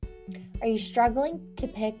Are you struggling to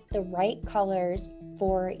pick the right colors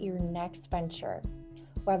for your next venture?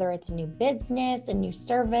 Whether it's a new business, a new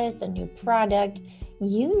service, a new product,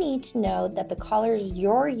 you need to know that the colors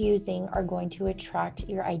you're using are going to attract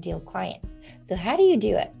your ideal client. So how do you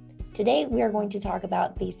do it? Today, we are going to talk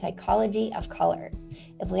about the psychology of color.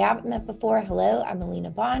 If we haven't met before, hello, I'm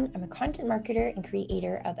Alina Bond. I'm a content marketer and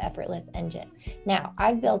creator of Effortless Engine. Now,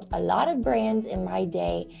 I've built a lot of brands in my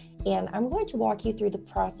day, and I'm going to walk you through the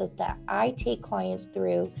process that I take clients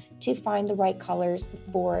through to find the right colors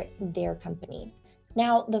for their company.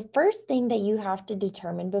 Now, the first thing that you have to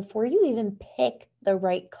determine before you even pick the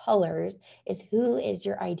right colors is who is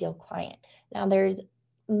your ideal client. Now, there's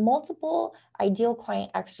multiple ideal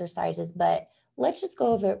client exercises, but let's just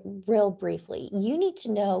go over it real briefly. You need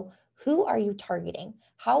to know, who are you targeting?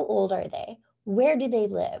 How old are they? Where do they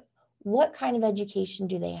live? What kind of education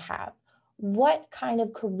do they have? What kind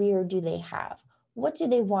of career do they have? What do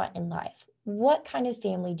they want in life? What kind of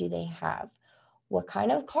family do they have? What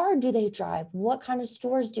kind of car do they drive? What kind of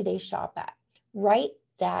stores do they shop at? Write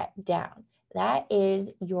that down. That is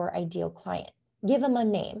your ideal client. Give them a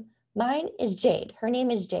name. Mine is Jade. Her name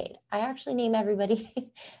is Jade. I actually name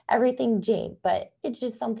everything Jade, but it's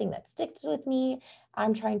just something that sticks with me.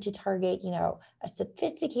 I'm trying to target, a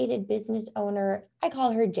sophisticated business owner. I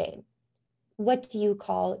call her Jade. What do you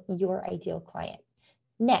call your ideal client?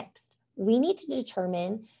 Next, we need to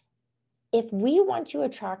determine, if we want to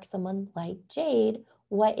attract someone like Jade,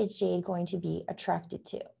 what is Jade going to be attracted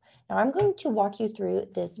to? Now, I'm going to walk you through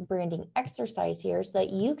this branding exercise here so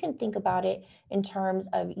that you can think about it in terms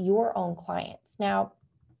of your own clients. Now,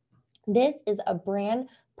 this is a brand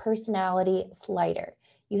personality slider.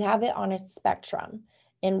 You have it on a spectrum,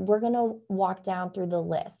 and we're going to walk down through the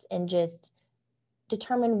list and just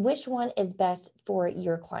determine which one is best for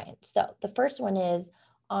your client. So the first one is,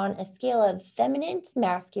 on a scale of feminine to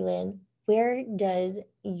masculine, where does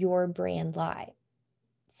your brand lie?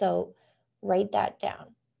 So write that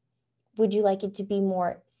down. Would you like it to be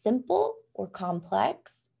more simple or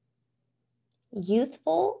complex?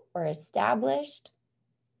 Youthful or established?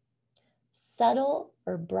 Subtle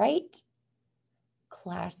or bright?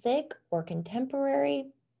 Classic or contemporary?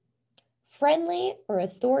 Friendly or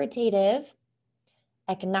authoritative?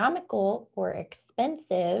 Economical or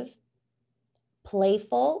expensive?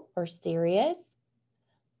 Playful or serious?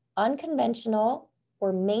 Unconventional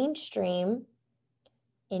or mainstream?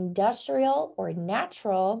 Industrial or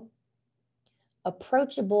natural?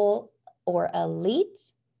 Approachable or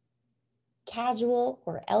elite? Casual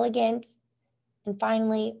or elegant? And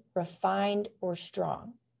finally, refined or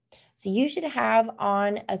strong. So you should have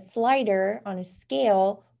on a slider, on a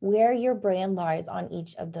scale, where your brand lies on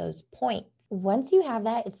each of those points. Once you have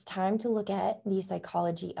that, it's time to look at the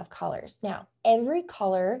psychology of colors. Now, every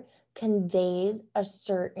color conveys a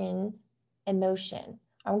certain emotion.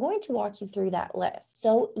 I'm going to walk you through that list.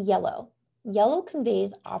 So yellow. Yellow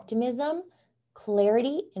conveys optimism,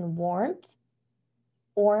 clarity, and warmth.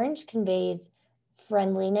 Orange conveys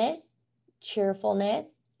friendliness,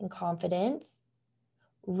 cheerfulness, and confidence.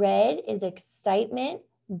 Red is excitement,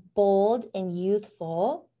 bold, and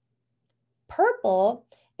youthful. Purple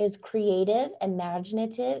is creative,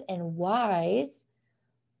 imaginative, and wise.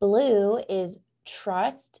 Blue is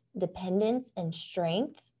trust, dependence, and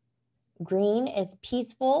strength. Green is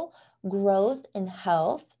peaceful, growth, and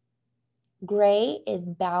health. Gray is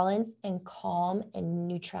balance and calm and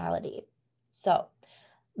neutrality. So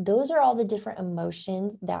those are all the different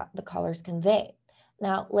emotions that the colors convey.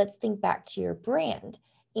 Now, let's think back to your brand.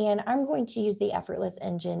 And I'm going to use the Effortless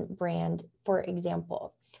Engine brand for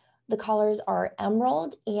example. The colors are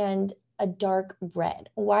emerald and a dark red.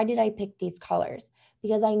 Why did I pick these colors?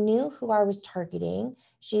 Because I knew who I was targeting.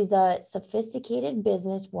 She's a sophisticated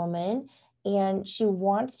businesswoman, and she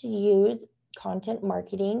wants to use content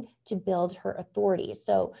marketing to build her authority.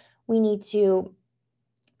 So we need to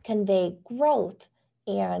convey growth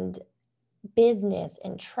and business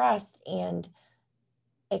and trust and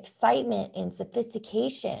excitement and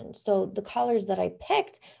sophistication. So the colors that I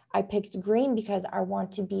picked green because I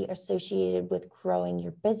want to be associated with growing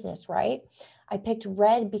your business, right? I picked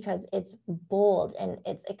red because it's bold and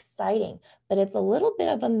it's exciting, but it's a little bit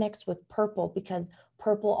of a mix with purple because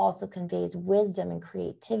purple also conveys wisdom and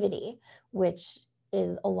creativity, which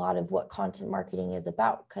is a lot of what content marketing is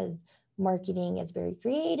about, because marketing is very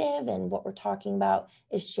creative, and what we're talking about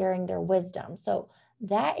is sharing their wisdom. So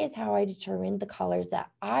that is how I determined the colors that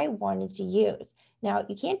I wanted to use. Now,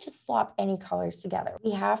 you can't just swap any colors together.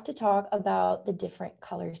 We have to talk about the different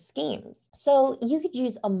color schemes. So you could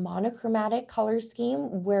use a monochromatic color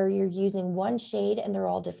scheme where you're using one shade and they're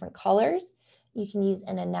all different colors. You can use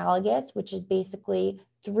an analogous, which is basically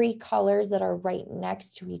three colors that are right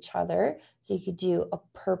next to each other. So you could do a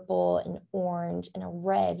purple, an orange, and a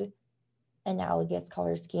red analogous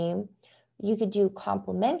color scheme. You could do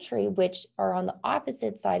complementary, which are on the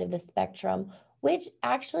opposite side of the spectrum, which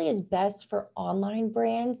actually is best for online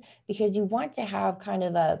brands because you want to have kind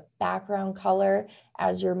of a background color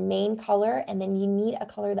as your main color, and then you need a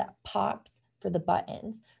color that pops for the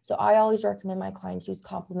buttons. So I always recommend my clients use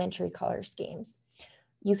complementary color schemes.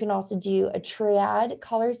 You can also do a triad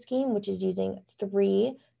color scheme, which is using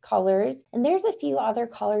three colors. And there's a few other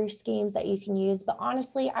color schemes that you can use, but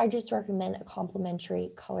honestly, I just recommend a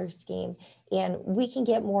complementary color scheme. And we can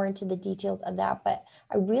get more into the details of that, but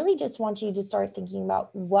I really just want you to start thinking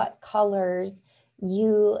about what colors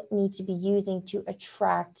you need to be using to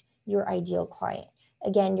attract your ideal client.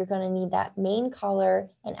 Again, you're going to need that main color,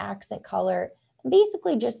 an accent color, and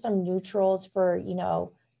basically just some neutrals for,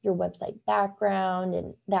 your website background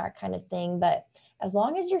and that kind of thing. But as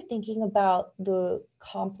long as you're thinking about the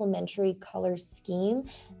complementary color scheme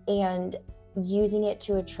and using it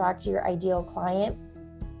to attract your ideal client,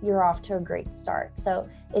 you're off to a great start. So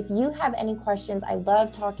if you have any questions, I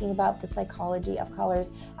love talking about the psychology of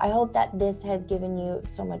colors. I hope that this has given you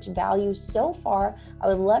so much value so far. I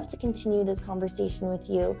would love to continue this conversation with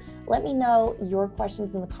you. Let me know your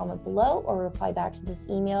questions in the comment below or reply back to this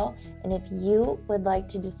email. And if you would like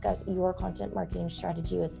to discuss your content marketing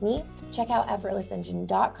strategy with me, check out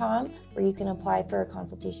effortlessengine.com where you can apply for a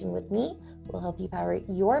consultation with me. We'll help you power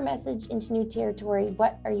your message into new territory.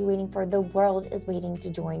 What are you waiting for? The world is waiting to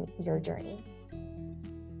join your journey.